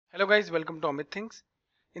Hello guys, welcome to Amit Things.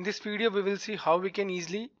 In this video we will see how we can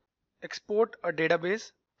easily export a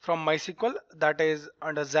database from MySQL, that is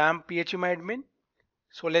under Xampp phpMyAdmin.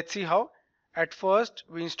 So let's see how. At first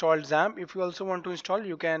we installed Xampp. If you also want to install,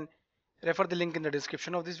 you can refer the link in the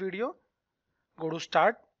description of this video. Go to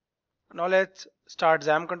start. Now let's start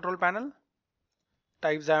Xampp control panel.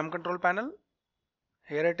 Type Xampp control panel.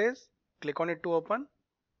 Here it is. Click on it to open.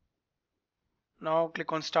 Now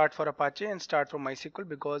click on start for Apache and start from MySQL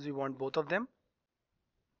because we want both of them.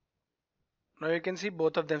 Now you can see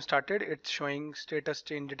both of them started. It's showing status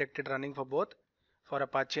change detected running for both, for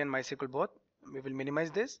Apache and MySQL both. We will minimize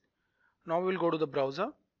this. Now we will go to the browser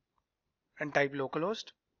and type localhost.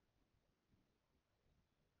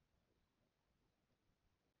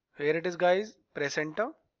 Here it is guys, press enter.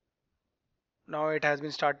 Now it has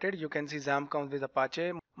been started. You can see Xampp comes with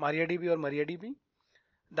Apache, MariaDB or MariaDB.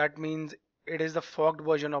 That means it is the forked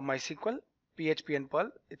version of MySQL, PHP and Perl.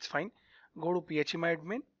 It's fine. Go to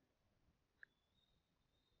phpMyAdmin.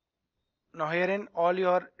 Now herein all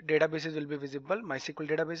your databases will be visible, MySQL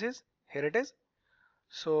databases. Here it is.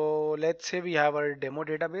 So let's say we have our demo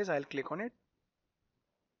database. I'll click on it.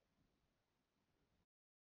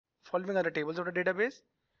 Following are the tables of the database.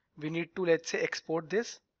 We need to, let's say, export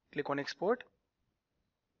this. Click on export.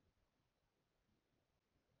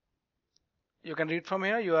 You can read from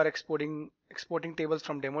here. You are exporting tables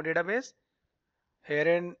from demo database.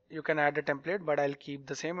 Herein you can add a template, but I'll keep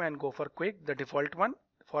the same and go for quick, the default one.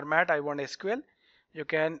 Format I want SQL. You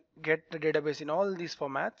can get the database in all these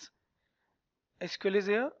formats. SQL is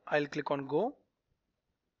here. I'll click on go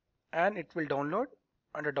and it will download.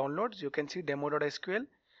 Under downloads you can see demo.sql.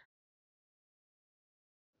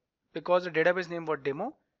 Because the database name was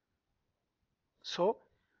demo, so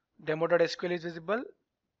demo.sql is visible.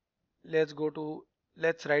 Let's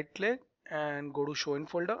right click and go to show in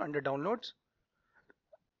folder under downloads.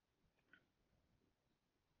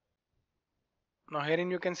 Now herein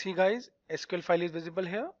you can see guys, SQL file is visible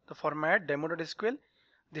here, the format demo.sql.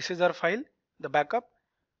 This is our file, the backup.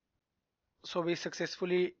 So we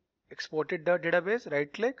successfully exported the database.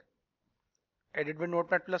 Right click, edit with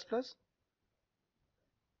notepad++.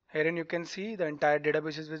 Herein you can see the entire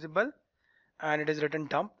database is visible and it is written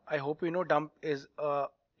dump. I hope you know dump is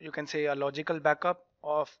you can say a logical backup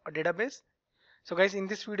of a database. So guys, in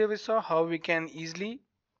this video we saw how we can easily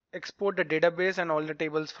export the database and all the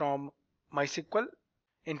tables from MySQL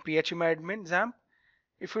in phpMyAdmin Xampp.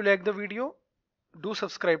 If you like the video, do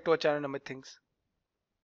subscribe to our channel Amit Things.